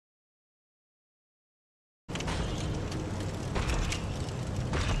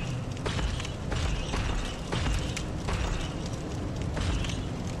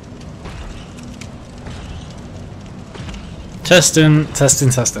Testing, testing,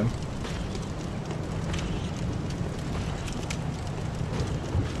 testing.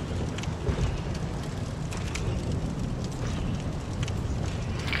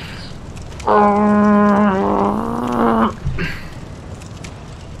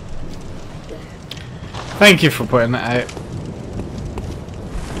 Thank you for putting that out.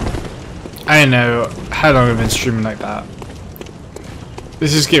 I don't know how long I've been streaming like that.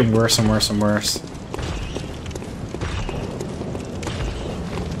 This is getting worse and worse and worse.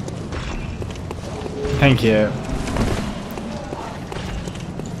 Thank you.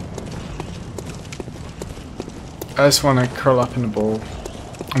 I just want to curl up in a ball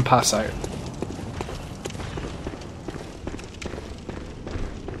and pass out.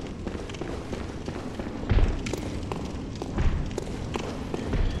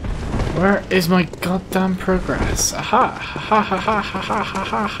 Where is my goddamn progress? Aha! Ha ha ha ha ha ha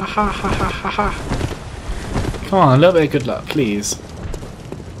ha ha ha ha ha. Come on, a little bit of good luck, please.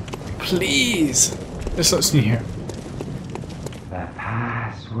 Please! This looks new here. The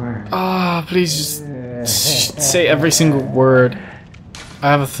password. Ah, please just say every single word. I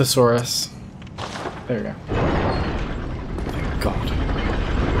have a thesaurus. There we go. Thank God.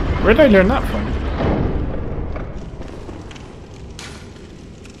 Where did I learn that from?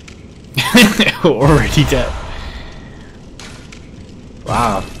 Already dead.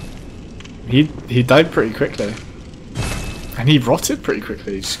 Wow. He died pretty quickly. And he rotted pretty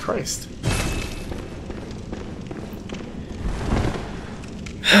quickly, Jesus Christ.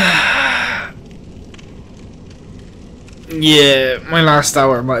 Yeah, my last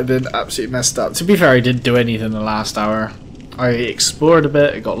hour might have been absolutely messed up. To be fair, I didn't do anything the last hour. I explored a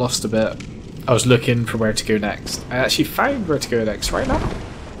bit, I got lost a bit. I was looking for where to go next. I actually found where to go next right now.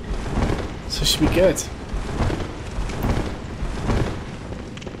 So it should be good.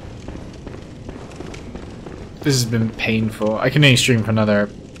 This has been painful. I can only stream for another,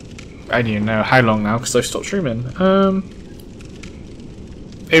 I don't even know how long now because I've stopped streaming. Over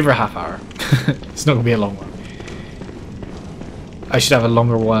a half hour. It's not going to be a long one. I should have a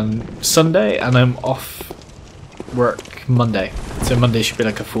longer one Sunday and I'm off work Monday. So Monday should be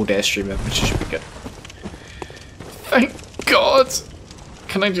like a full day of streaming, which should be good. Thank God!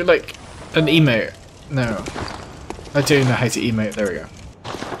 Can I do like an emote? No. I don't know how to emote. There we go.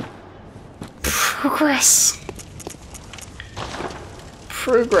 Progress!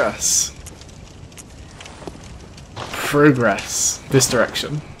 Progress. Progress. This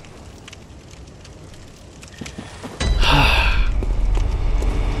direction.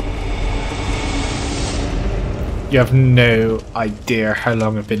 You have no idea how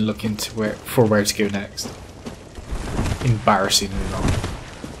long I've been looking to where to go next. Embarrassingly long.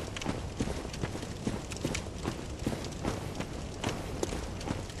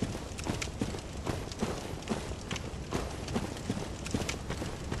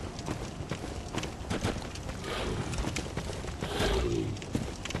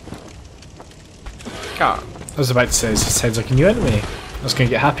 God, I was about to say, it sounds like a new enemy. I was going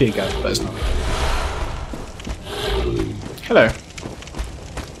to get happy again, but it's not. Hello.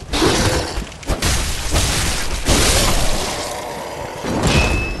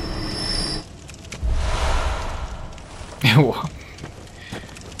 What?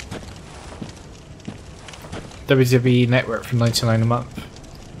 WWE Network for $99 a month.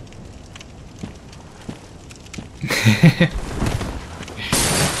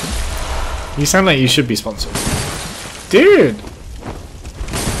 You sound like you should be sponsored. Dude!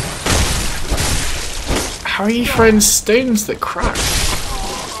 How are you throwing stones that crack?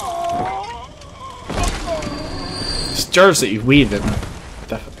 It's jars that you weave in.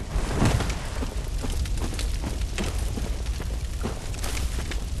 Definitely.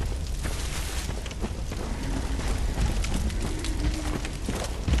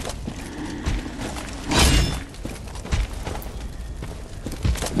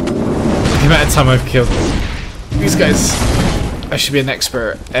 The amount of time I've killed these guys, I should be an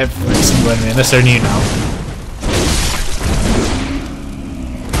expert every single enemy, unless they're new now.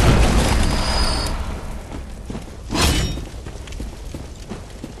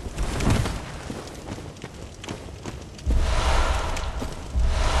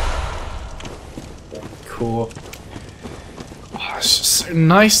 Cool. Oh, it's just so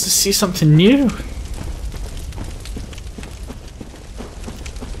nice to see something new.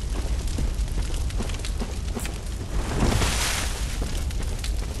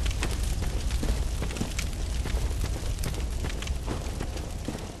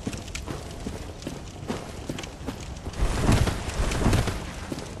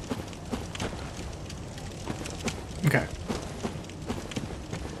 Okay.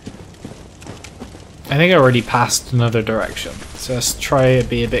 I think I already passed another direction. So let's try to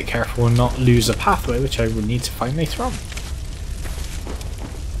be a bit careful and not lose a pathway, which I would need to find later on.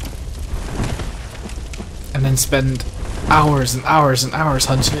 And then spend hours and hours and hours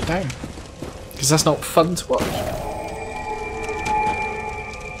hunting it down. Because that's not fun to watch.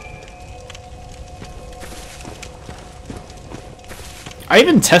 I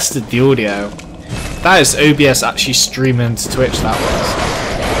even tested the audio. That is OBS actually streaming to Twitch, that was.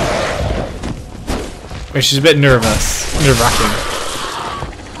 Which is a bit nerve-wracking.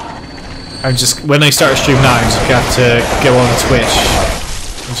 I'm just, when I start a stream now, I'm just going to have to go on Twitch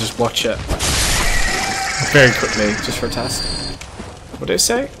and just watch it. Very quickly, just for a test. What did it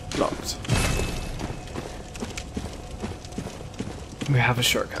say? Locked. We have a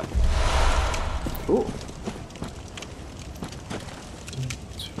shortcut. Ooh.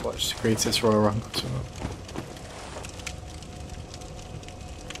 Watch the greatest Royal Rumble.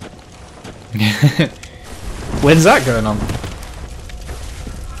 When's that going on?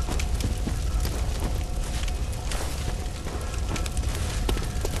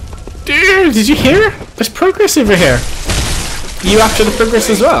 Dude, did you hear? There's progress over here. You after the progress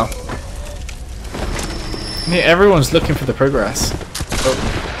as well? Yeah, everyone's looking for the progress.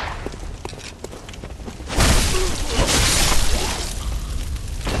 Oh.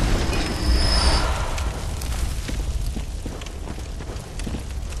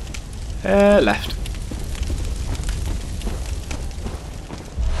 Left.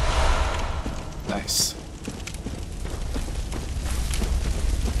 Nice.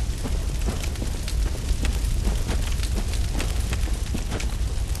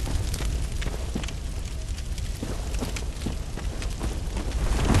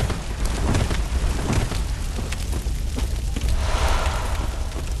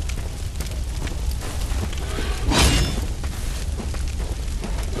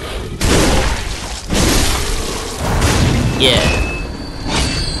 Yeah.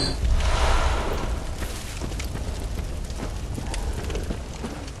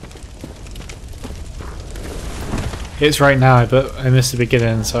 It's right now, but I missed the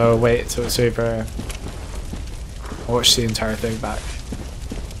beginning, so I'll wait till it's over. I'll watch the entire thing back.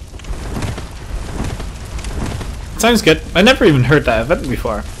 Sounds good. I never even heard that event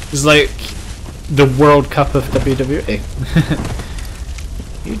before. It's like the World Cup of WWE.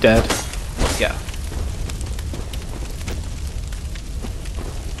 You dead? Yeah.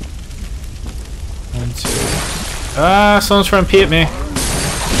 One, two. Ah, someone's trying to pee at me.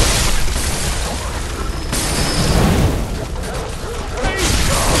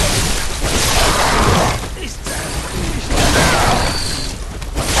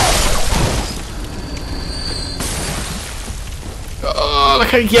 Oh, look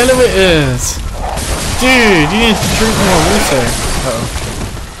how yellow it is! Dude, you need to drink more water. Uh-oh.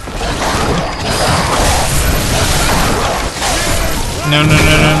 No, no, no,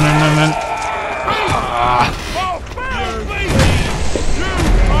 no, no, no, no.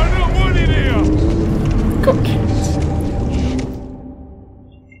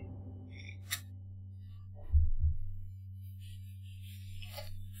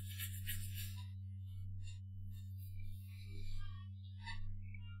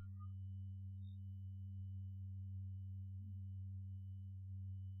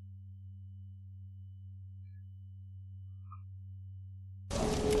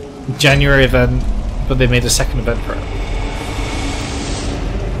 January event, but they made a second event for it.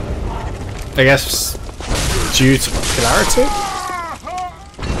 I guess due to popularity?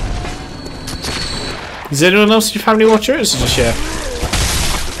 Is anyone else in your family watch it, or is it just you?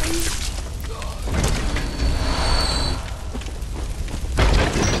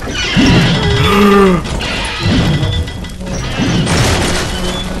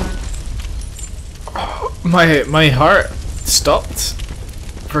 My heart stopped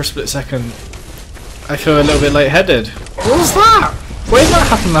for a split second. I feel a little bit lightheaded. What was that? Why did that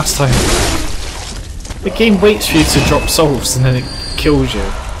happen last time? The game waits for you to drop souls and then it kills you,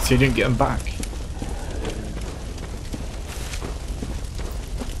 so you don't get them back.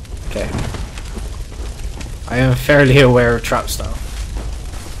 Okay. I am fairly aware of traps now.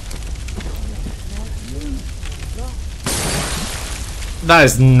 That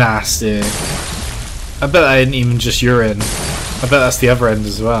is nasty. I bet that isn't even just urine. I bet that's the other end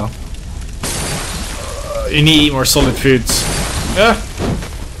as well. You need to eat more solid foods. Yeah.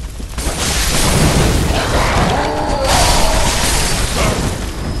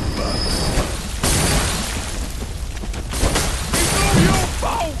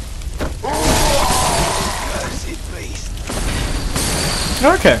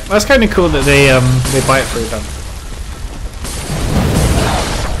 Okay, that's kind of cool that they bite through them.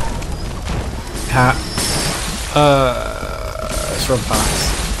 Ha. Let's run past.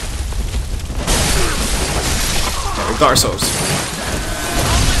 Yeah, we got ourselves.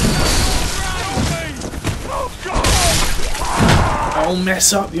 Don't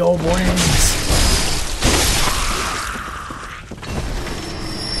mess up your wings.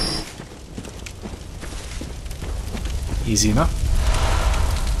 Easy enough.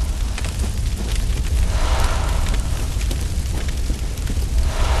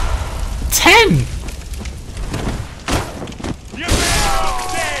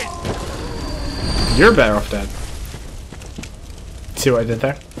 You're better off dead. See what I did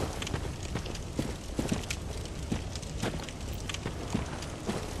there?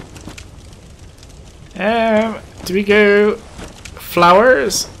 Do we go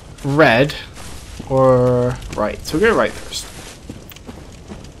flowers, red, or right? So we'll go right first.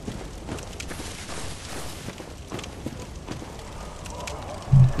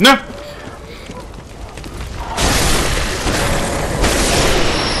 No!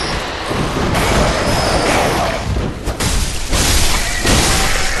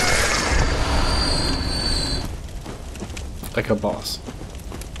 Like a boss.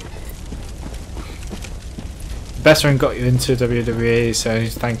 Best friend got you into WWE, so I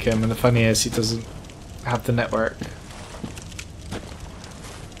need to thank him, and the funny is he doesn't have the network.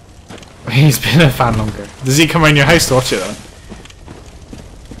 He's been a fan longer. Does he come around your house to watch it though?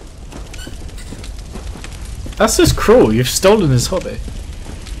 That's just cruel, you've stolen his hobby.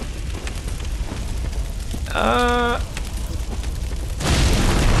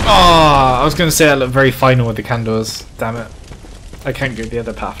 Oh, I was going to say that looked very final with the candles. Damn it. I can't go the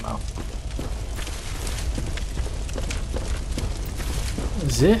other path now. What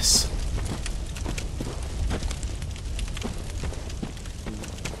is this?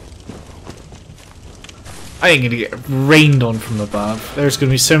 I ain't going to get rained on from above. There's going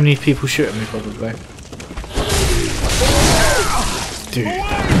to be so many people shooting me probably. Dude,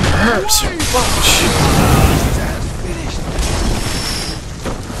 that hurts so much.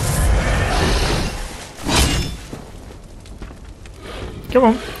 Come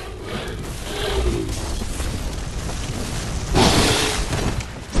on. No!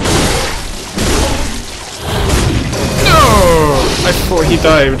 I thought he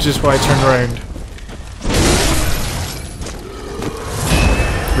died, which is why I turned around.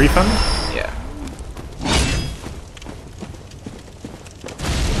 Refund? Yeah.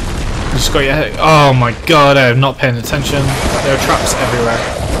 You just got your head. Oh my god, I am not paying attention. There are traps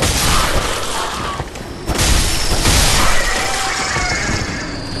everywhere.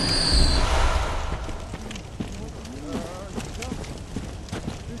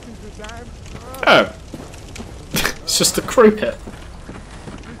 Oh. It's just a crow pit. You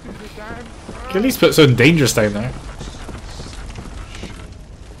can at least put something dangerous down there.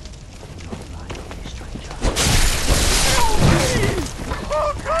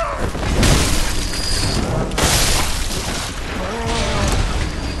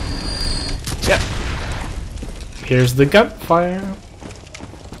 Yep. Here's the gunfire.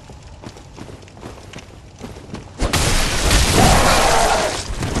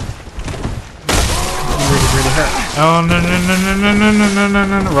 Oh no no no no no no no no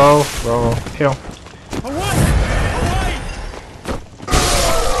no no! Roll, roll, heal.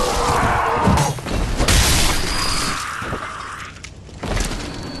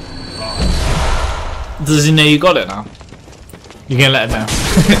 Does he know you got it now? You can let him know.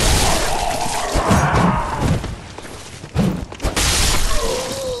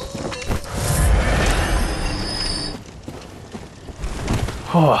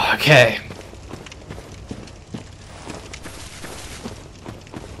 Oh, okay.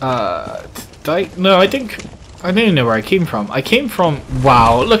 No, I don't even know where I came from. I came from...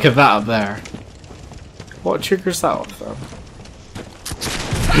 Wow, look at that up there. What triggers that off, though?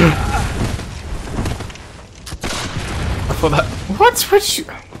 I thought that... What? Which...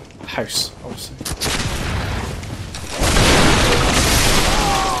 House, obviously.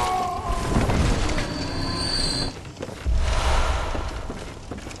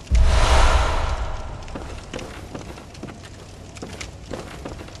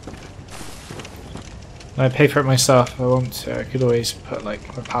 I pay for it myself. I want to. I could always put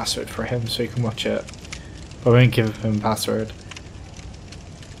like my password for him so he can watch it. But I won't give him a password.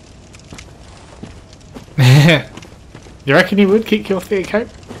 You reckon he would kick you off the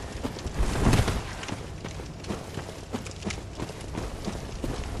account?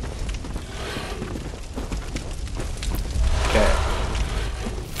 Okay.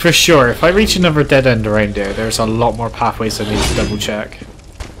 For sure, if I reach another dead end around here, there's a lot more pathways I need to double check.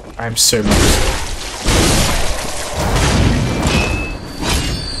 I'm so lost.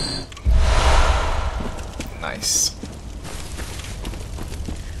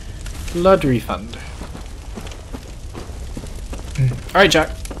 Blood refund. Alright, Jack.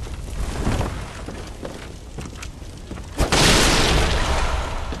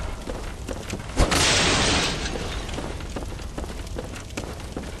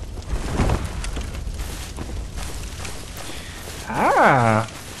 Ah!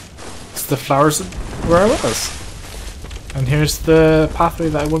 It's the flowers where I was. And here's the pathway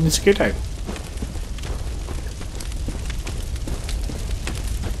that I wanted to go down.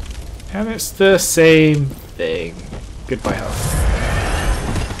 And it's the same thing. Goodbye, health.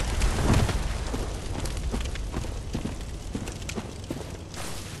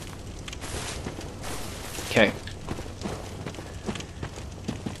 Okay.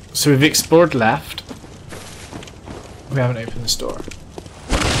 So we've explored left. We haven't opened this door.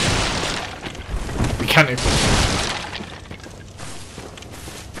 We can't open it.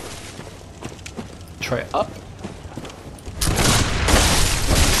 Try up.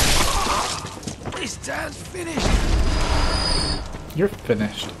 This town's finished. You're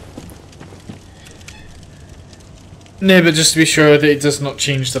finished. No, but just to be sure that it does not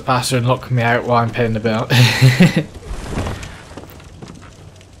change the password and lock me out while I'm paying the bill.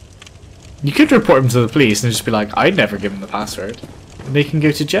 You could report him to the police and just be like, I'd never give him the password. And they can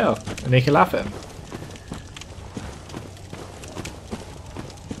go to jail and they can laugh at him.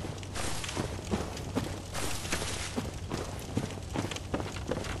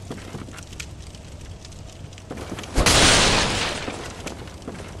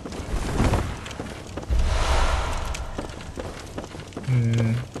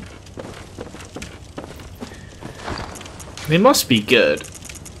 They must be good.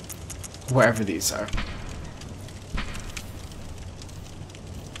 Wherever these are.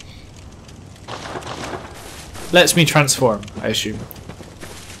 Lets me transform, I assume.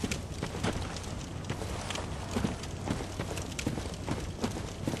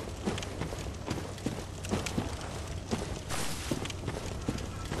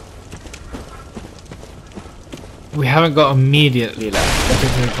 We haven't got immediately left. I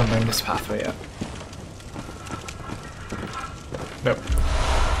think we've gone down this pathway yet. Nope.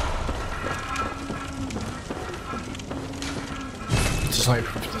 Just like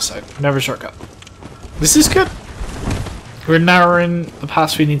from this side. Never shortcut. This is good. We're narrowing the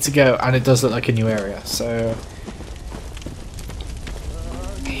paths we need to go, and it does look like a new area. So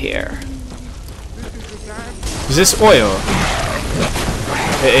here. Is this oil?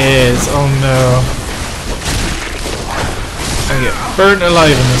 It is. Oh no. I get burnt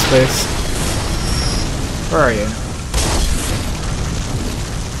alive in this place. Where are you?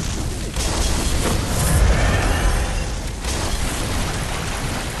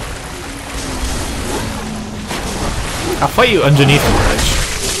 I'll fight you underneath the bridge.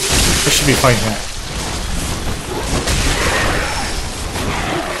 This should be fine here.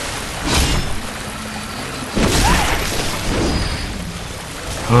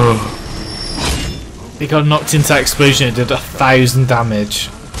 Oh. He got knocked into that explosion, it did 1,000 damage.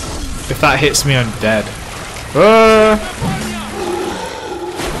 If that hits me, I'm dead.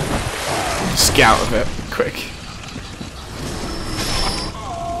 Just get out of it, quick.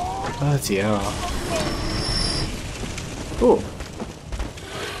 Bloody hell. Ooh.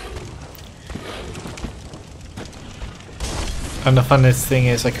 And the funnest thing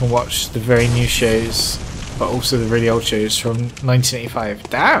is I can watch the very new shows, but also the really old shows from 1985.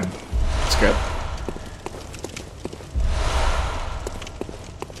 Damn! That's good.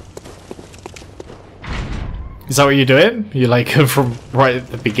 Is that what you're doing? You like from right at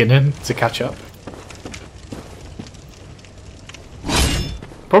the beginning to catch up?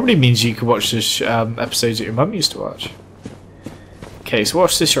 Probably means you could watch this episodes that your mum used to watch. Okay, so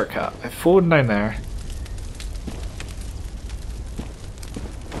watch this shortcut. I've fallen down there.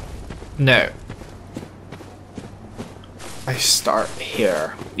 No. I start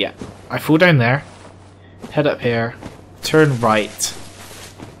here. Yeah. I fall down there. Head up here. Turn right.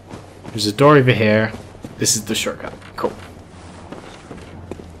 There's a door over here. This is the shortcut. Cool.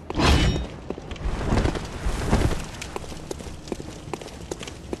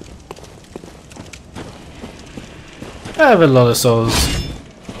 I have a lot of souls.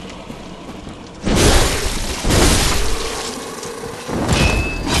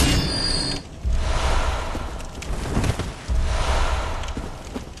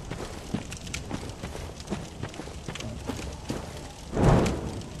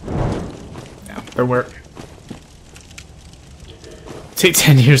 No, don't work. Take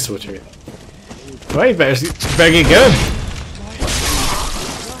 10 years to retrieve. Well, you better get going.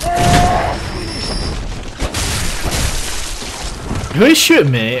 Who is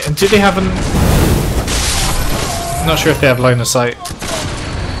shooting me? And do they have an... Not sure if they have line of sight.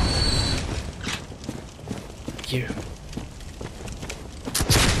 you.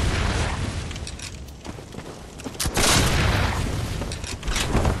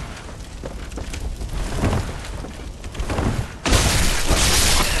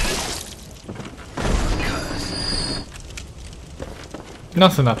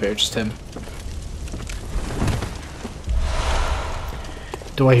 Nothing up here, just him.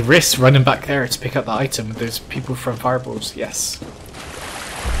 Do I risk running back there to pick up the item with those people from fireballs? Yes.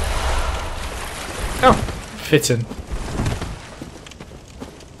 Oh, fitting.